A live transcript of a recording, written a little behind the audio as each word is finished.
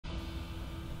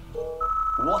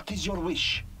What is your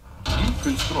wish? New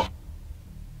construction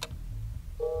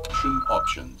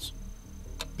options.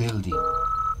 Building.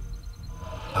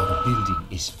 Our building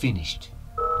is finished.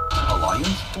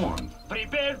 Alliance formed.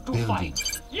 Prepare to Building.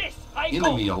 fight. Yes, I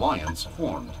Enemy go. alliance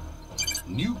formed.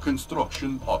 New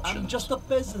construction options. I'm just a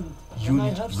peasant, Unit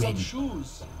and I have ready. some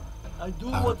shoes. I do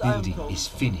Our what I'm building told. is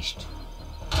finished.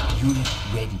 Unit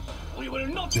ready. We will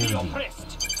not be Building.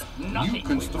 oppressed. New Nothing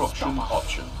construction will stop us.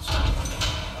 options.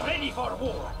 Ready for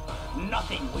war.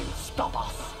 Nothing will stop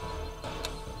us.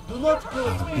 Do not go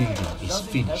Our away. building is Doesn't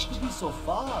finished. have to be so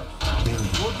far. Building.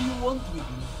 What do you want with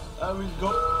me? I will go.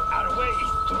 Our way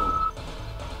is through.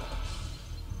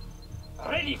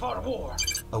 Ready for war.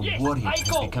 A Yes, warrior I has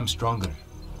go. become stronger.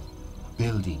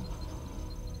 Building.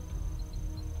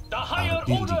 The higher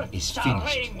building order is shall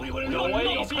finished. reign. We will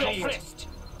not be oppressed.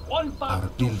 One Our path to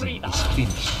building freedom. is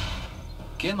finished.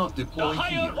 Cannot The deploy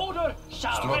higher here. order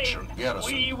shall Structure reign.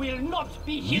 garrison. We will not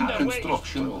be New hindered.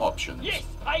 construction options. Yes,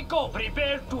 I go.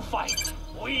 Prepare to fight.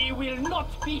 We will not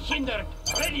be hindered.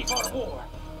 Ready for war.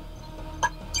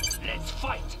 Let's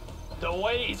fight. The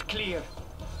way is clear.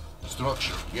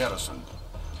 Structure garrisoned.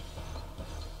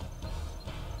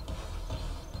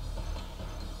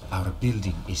 Our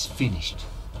building is finished.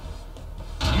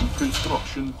 New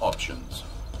construction options.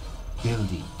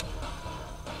 Building.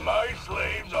 My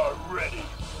slaves are ready.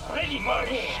 Ready for My war.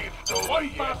 ship's over One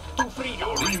yet. path to freedom.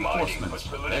 Your remining Reinforcements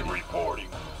facility ready. reporting.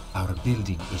 Our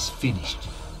building is finished.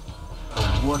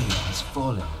 A warrior has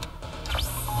fallen.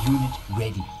 Unit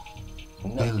ready.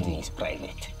 Building. is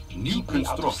private. New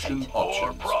construction More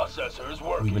options. processors We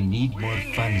working. will need more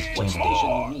funds, What General. station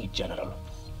you need, General?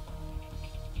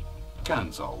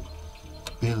 Cancelled.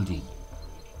 Building.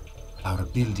 Our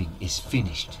building is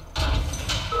finished.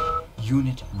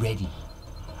 Unit ready.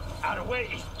 Our way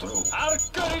is through. Our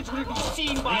courage will be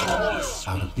seen by all.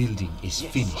 Our building is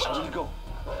finished. I will go.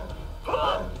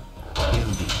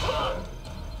 Building.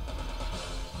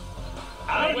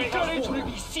 Our courage will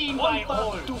be seen by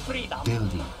all. To freedom.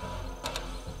 Building.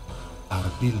 Our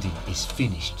building is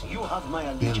finished. You have my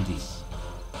Building. allegiance.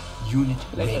 Unit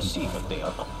Let us see ready. what they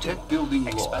are up to. Tech building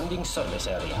lost. Expanding service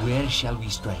area. Where shall we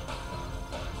strike?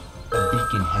 A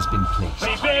beacon has been placed.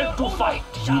 Prepare to fight.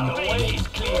 Unit The way ready. is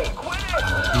clear.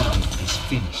 Our building is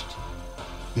finished.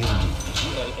 Building.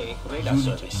 GLA radar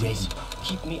Unit services. ready.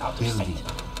 Keep me out of Building.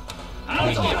 sight.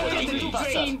 Our Building. courage will be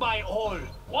seen by all.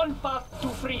 One path to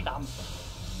freedom.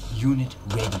 Unit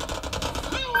ready.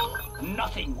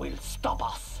 Nothing will stop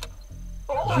us.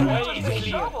 The Unit way is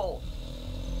ready. clear.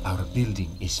 Our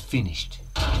building is finished.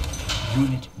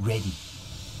 Unit ready.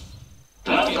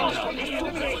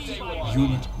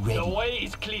 Unit The ready. way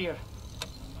is clear.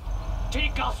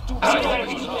 Take us to prepare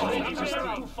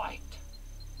to fight.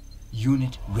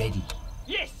 Unit ready.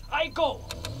 Yes, I go.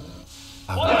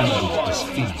 Our building is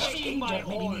finished. Seen by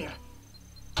all.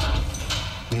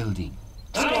 Building.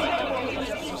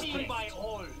 Seen by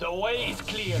all. The way is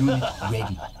clear. Unit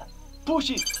ready. Push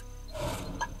it.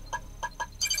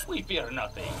 We fear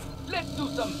nothing. Let's do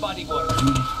some body work.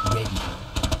 Unit ready.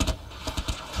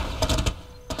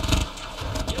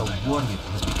 A warrior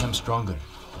has become stronger.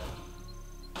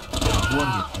 A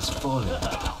warrior has fallen.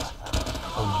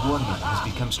 A warrior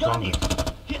has become stronger.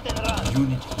 Hit and run.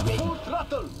 Unit ready.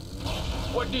 Throttle.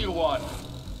 What do you want?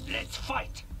 Let's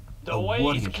fight. The A way is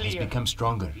warrior has clear. become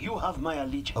stronger. You have my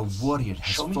allegiance. A warrior has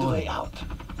Show me the way fallen. out.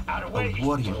 Our way A is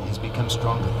warrior has become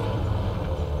stronger.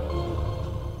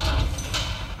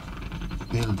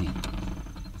 Building.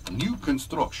 New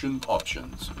construction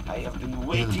options. I have been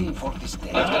waiting for this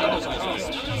day.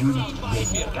 Unit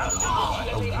ready.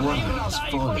 A warrior has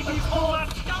fallen.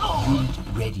 Unit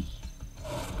ready.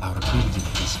 Our building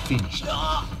is finished.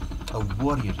 A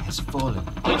warrior has fallen.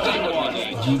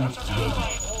 Unit ready.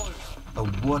 A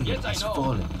warrior has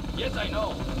fallen. Yes, I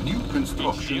know. New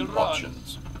construction still run.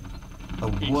 options. A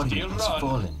warrior still has run.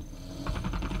 fallen.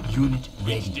 Unit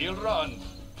ready. Still run.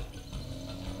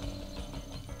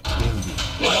 Building.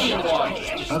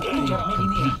 Upgrade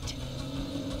complete.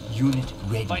 Unit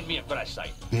ready. Find me a crash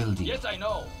site. Building. Yes, I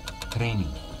know.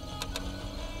 Training.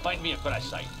 Find me a crash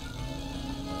site.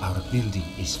 Our building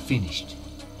is finished.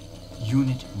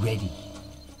 Unit ready.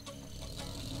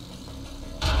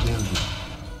 Building.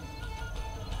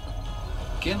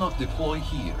 Cannot deploy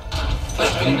here.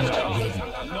 Unit ready.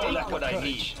 No, that's what I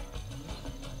need.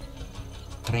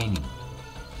 Training.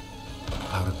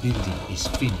 Our building is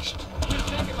finished.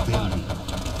 Building.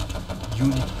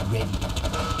 Unit ready.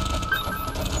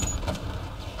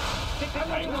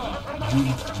 Hang on.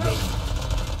 Unit ready.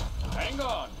 Hang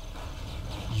on.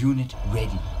 Unit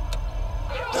ready.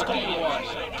 What do you want?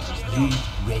 Unit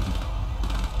ready.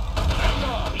 Hang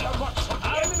on.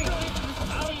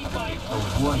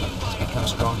 warrior has become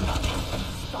stronger.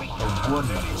 A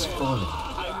warrior has fallen.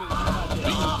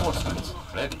 Reinforcements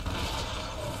ready.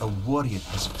 A warrior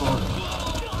has fallen.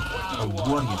 A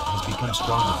warrior has become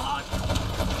stronger.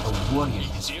 A warrior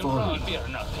has fallen. Fear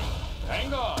nothing.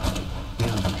 Hang on.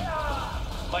 Building.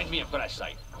 Find me a crash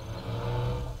site.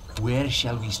 Where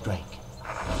shall we strike?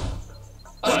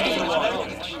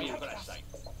 Find me a crash site.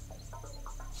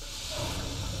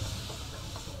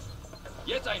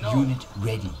 Yes, I know. Unit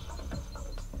ready.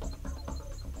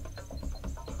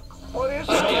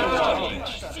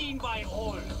 Seen by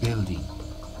all. Building.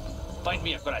 Find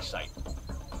me a crash site.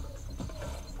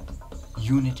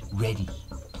 Unit ready.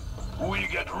 We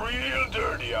get real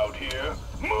dirty out here.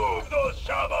 Move those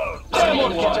shovels!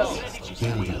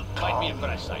 Building. Find me a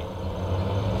crash site.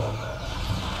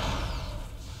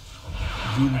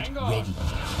 Unit Hang on. ready.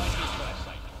 Find me a crash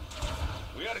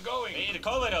site. We are going. Need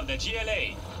cover of the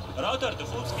GLA. Rotor to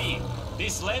full speed.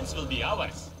 This lens will be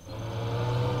ours.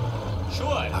 Sure.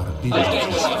 Our building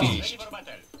is Ready finished. for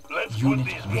battle. Let's Unit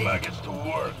put these ready. maggots to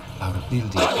work. Our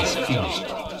building is finished.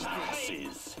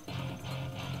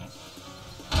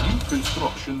 New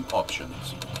construction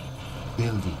options.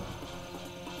 Building.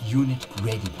 Unit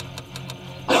ready.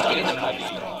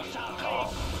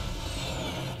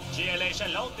 GLA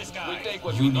shall load the sky. We take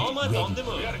what Unit Nomad on ready. the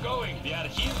move. We are going. We are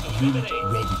here to Unit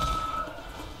liberate. ready.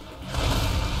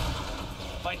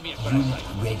 Find me a crash Unit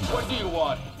site. ready. What do you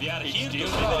want? We are here to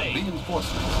still liberate.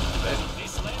 Reinforcements ready.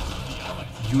 This lens will be ours.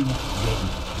 Unit ready.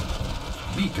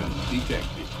 Beacon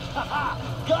detected.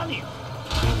 Got him.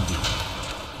 Building.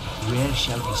 Where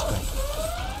shall we strike?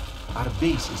 Our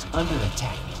base is under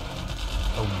attack.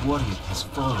 A warrior has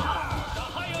fallen.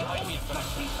 Find me a crash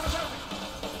site.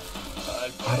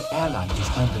 Our ally is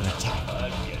under attack.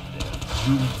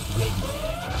 Unit ready.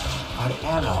 Our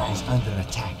ally is under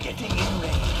attack. Getting in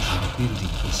range. Our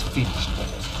building is finished.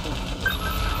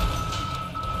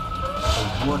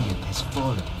 A warrior has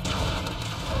fallen.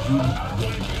 Unit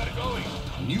ready. We are going.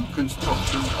 New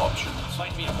construction options.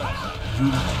 Find me a crash site.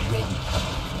 Unit ready.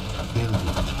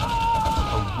 Building.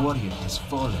 A warrior has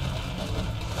fallen.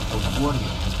 A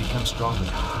warrior has become stronger.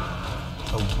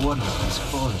 A warrior has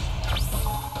fallen.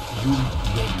 Unit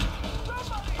ready.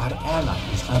 Our ally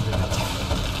is under attack.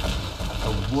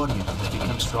 A warrior has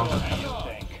become stronger.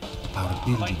 Our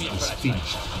building is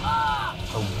finished.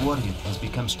 A warrior has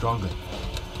become stronger.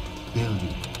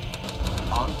 Building.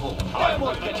 On hold.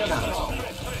 Cancel.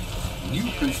 New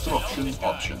construction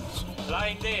options.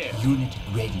 Flying there. Unit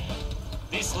ready.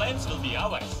 This lens will be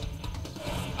ours.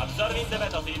 Observing the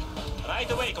battlefield. Right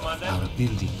away, Commander. Our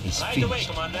building is Right away, finished.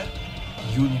 Commander.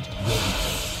 Unit ready.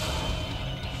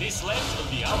 This lens will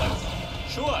be ours.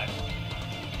 Sure.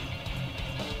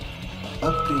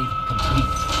 Upgrade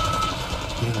complete.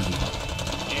 Building.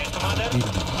 Yes, Commander.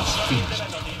 Building is Observing the finished.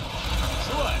 battlefield.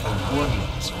 Sure. A warrior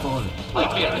has fallen.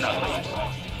 Fear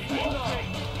nothing.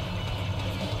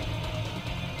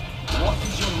 What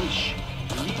is your wish?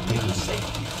 Lead me to Building.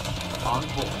 safety. On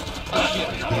board.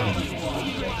 Building.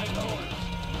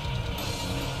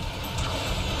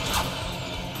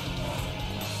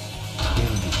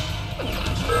 Building.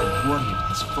 A warrior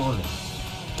has fallen.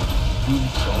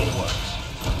 Unit ready.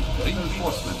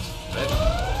 Reinforcements ready.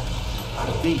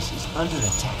 Our base is under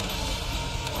attack.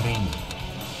 Training.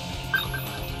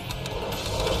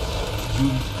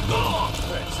 Unit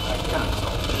ready.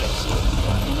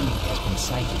 An enemy has been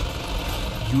sighted.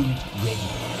 Unit ready.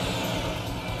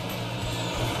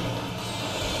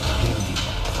 Building.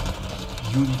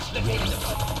 Unit ready.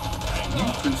 New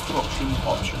construction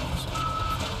options.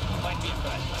 Find me a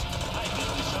crash site. I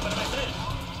built this shovel myself.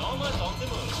 Nomad on the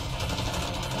move.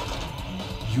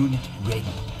 Unit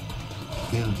ready.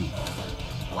 Building.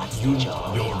 What's the Unit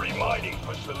job? Your ready. remining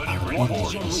facility Our building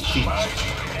reports. is finished.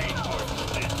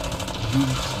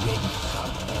 Unit ready.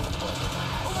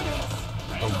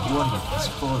 A warrior has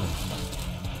fallen.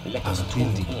 Let Our us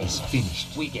building tune in. is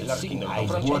finished. We get signal A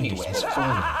from warrior anywhere. has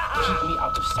fallen. Keep me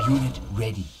out of sight. Unit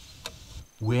ready.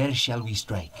 Where shall we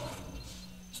strike?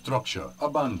 Structure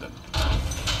abandoned.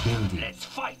 Building. Let's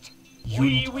fight. Unit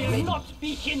We will ready. not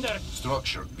be hindered.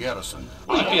 Structure garrison.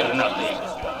 Fear nothing.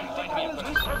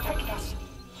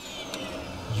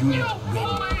 Unit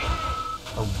ready.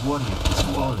 A warrior has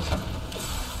fallen.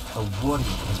 A warrior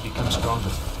has become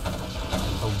stronger.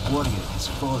 A warrior has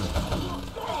fallen.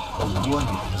 A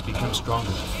warrior has become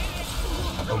stronger.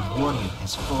 A warrior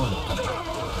has fallen.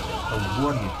 A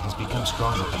warrior has become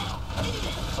stronger.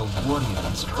 A warrior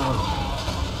has fallen.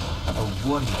 A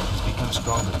warrior has become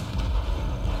stronger.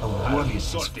 A warrior has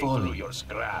Sorting through fallen. your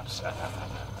scraps.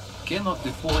 Cannot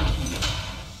deploy here.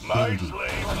 My Building.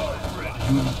 slaves are ready.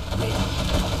 Unit ready.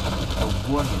 A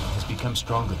warrior has become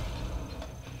stronger.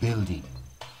 Building.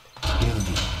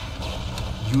 Building.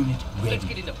 Unit Let's ready.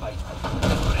 get in the fight.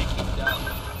 Let's break him down.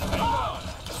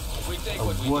 We take A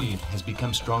what we warrior need. has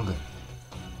become stronger.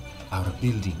 Our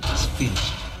building is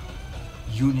finished.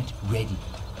 Unit ready.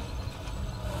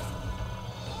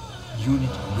 Unit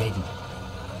ready.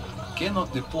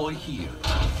 Cannot deploy here.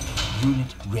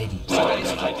 Unit ready.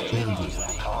 Building.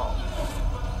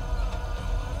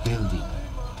 Building.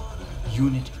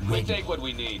 Unit We ready. take what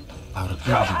we need. Our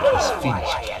building is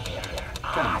finished.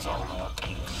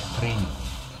 Training.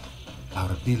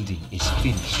 Our building is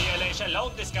finished. CLA shall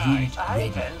load this guy. Unit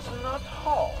ready.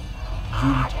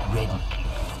 Unit ready.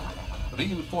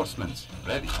 Reinforcements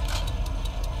ready.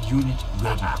 Unit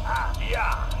ready.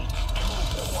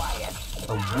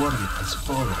 A warrior has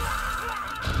fallen.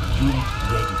 Unit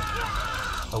ready.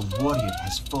 A warrior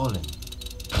has fallen.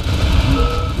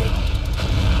 Unit ready.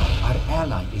 Our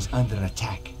ally is under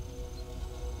attack.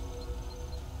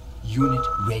 Unit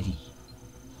ready.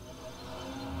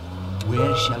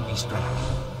 Where shall we strike?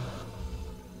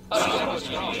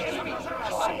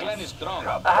 Glenn is strong.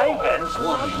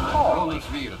 Warning, Roman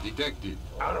fear detected.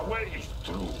 Our way is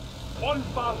through. One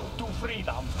path to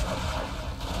freedom.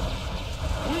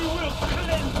 We will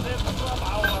cleanse them from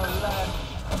our land.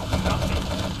 Nothing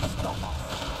can stop us.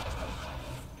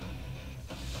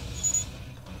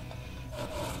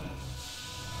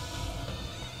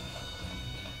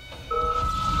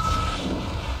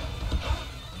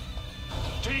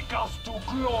 Take us to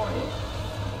glory.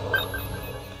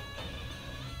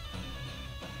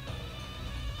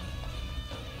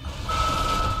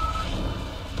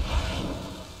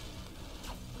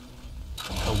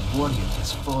 A warrior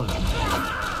has fallen.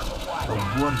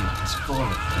 A warrior has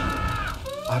fallen.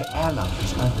 Our ally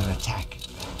is under attack.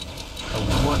 A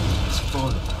warrior has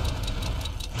fallen.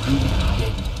 Unit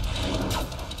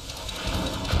ready.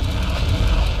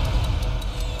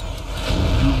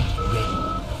 Unit ready.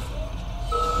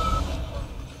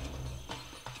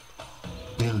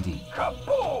 Building.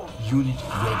 Unit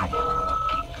ready.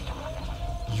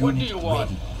 What do Unit you want?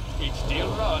 ready. It's still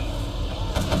run.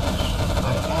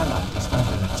 Our ally is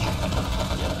under attack.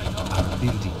 Our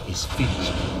building is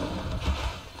finished.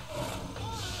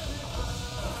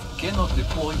 Cannot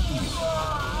deploy here.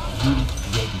 Unit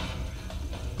ready.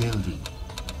 Building.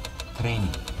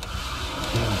 Training.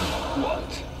 Building.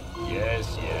 What?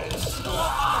 Yes, yes.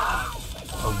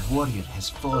 A warrior has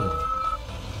fallen.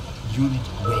 Unit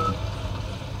ready.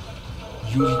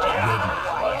 Unit ready.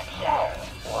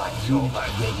 Unit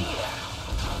ready.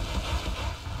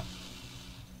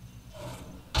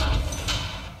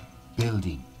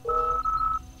 Building.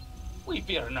 We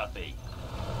fear nothing.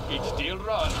 It's still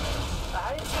run.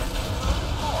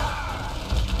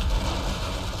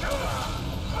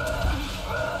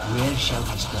 Where shall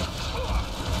we strike?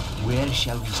 Where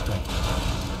shall we strike?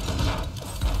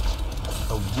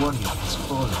 A warrior has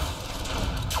fallen.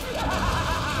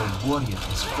 A warrior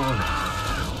has fallen.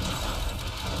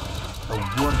 A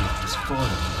warrior has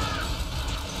fallen.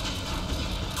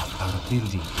 Our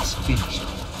building is finished.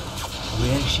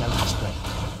 Where shall we strike?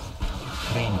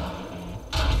 Training.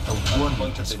 A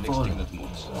warrior has fallen.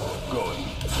 Going.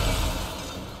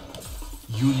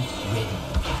 Unit ready.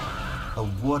 A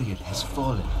warrior has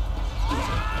fallen.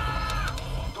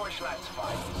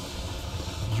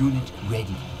 Unit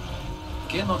ready.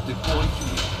 Cannot deploy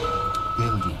here.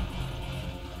 Building.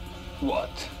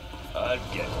 What? I'll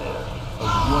get there. A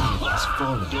warrior has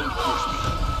fallen. Don't push me.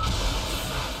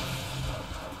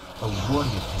 A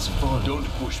warrior has fallen. Don't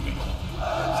push me.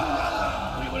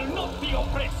 We will not be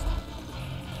oppressed.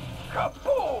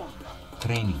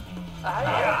 Training.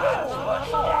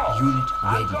 Unit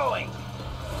ready.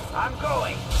 I'm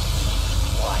going.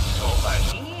 What's over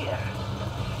here?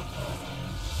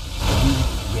 Unit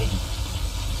ready.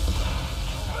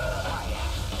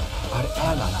 Our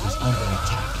ally is under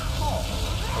attack.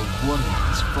 A warrior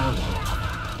has fallen.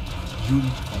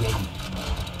 Unit ready.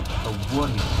 A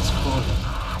warrior has fallen.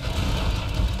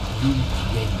 Unit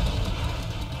ready.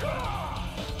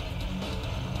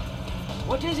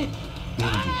 What is it?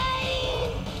 Building.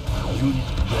 Unit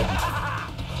ready.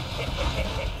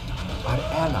 Our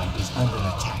ally is under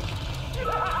attack.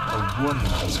 A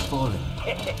warrior has fallen.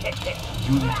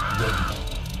 Unit ready.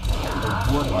 A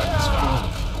warrior has fallen.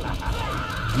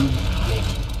 Unit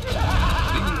ready.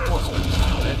 Reinforcements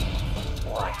ready.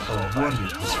 A warrior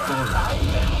has fallen.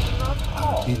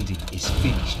 Our building is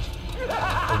finished.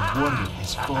 A warrior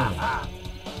has fallen.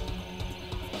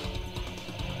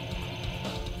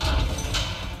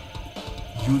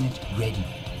 Unit ready.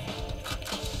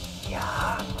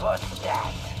 Yeah, what's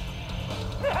that?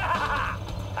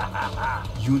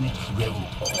 Unit ready.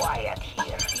 Quiet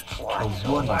here. A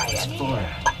warrior has fallen.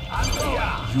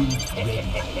 Unit ready.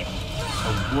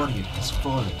 A warrior has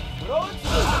fallen.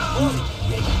 Unit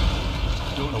ready.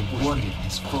 A warrior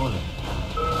has fallen.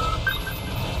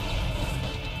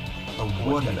 A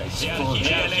warrior has fallen.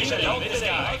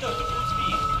 Out of the full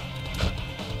speed.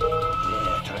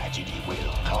 Their tragedy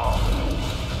will come.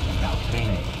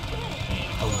 Training.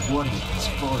 A warrior has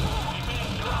fallen.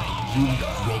 Unit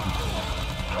ready.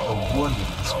 A warrior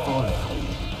has fallen.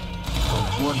 A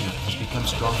warrior has become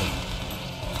stronger.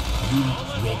 Unit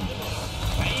ready.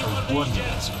 A warrior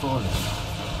has fallen.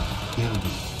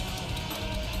 Building.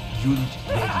 Unit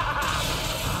ready.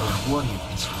 A warrior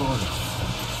has fallen.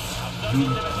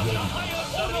 Unit ready.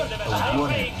 A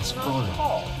warrior has fallen.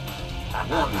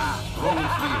 Warning. Drone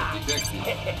fear detected.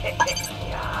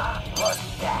 What's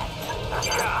that?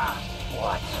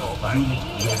 What's over Unit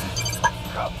here? ready.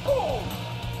 Kaboom!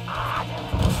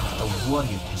 A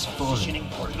warrior has fallen. Positioning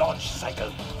for launch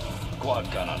cycle. Quad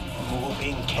cannon.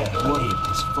 Moving A carefully. warrior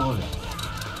has fallen.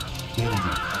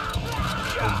 Building.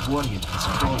 A warrior has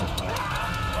fallen.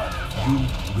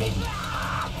 Unit ready.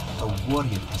 A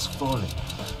warrior has fallen.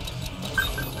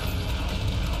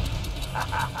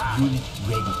 Unit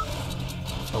ready.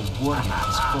 A warrior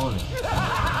has fallen.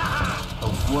 A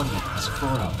warrior has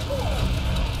fallen.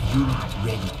 Unit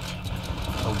ready.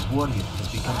 A warrior has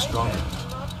become stronger.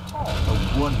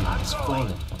 A warrior has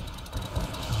fallen.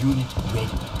 Unit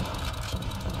ready.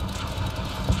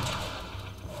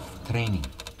 Training.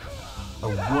 A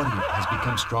warrior has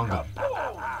become stronger.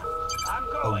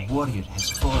 A warrior has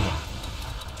fallen.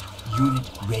 Unit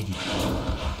ready.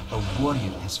 A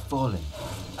warrior has fallen.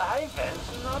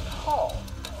 Ivan's not home.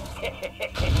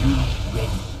 Unit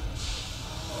ready.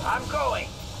 I'm going.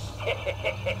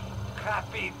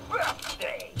 Happy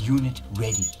birthday. Unit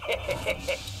ready.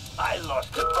 I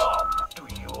lost a bomb. Do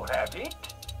you have it?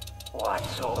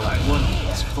 What's A over warrior here?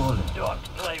 has fallen. Don't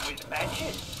play with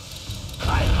matches.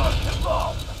 I lost a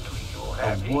bomb. Do you A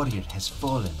have it? warrior has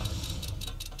fallen.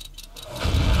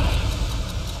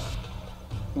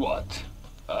 What?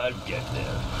 I'll get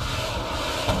there.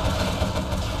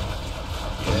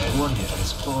 A warrior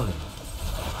has fallen.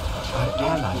 Our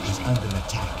ally is under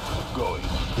attack. Going.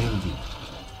 Building.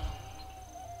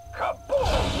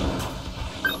 Kaboom!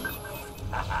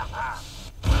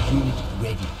 Unit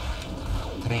ready.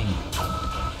 Training.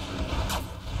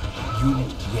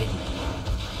 Unit ready.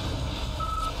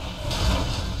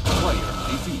 Player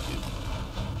defeated.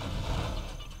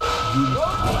 Unit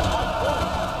ready.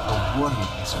 A warrior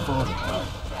has fallen.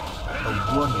 A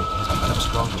warrior has become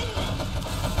stronger.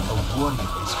 A warrior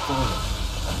has fallen.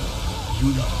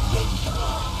 Unit ready.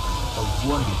 A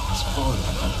warrior has fallen.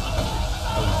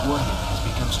 A warrior has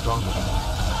become stronger.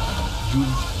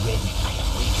 Unit ready.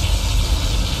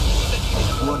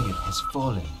 A warrior has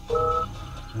fallen.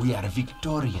 We are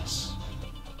victorious.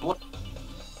 What?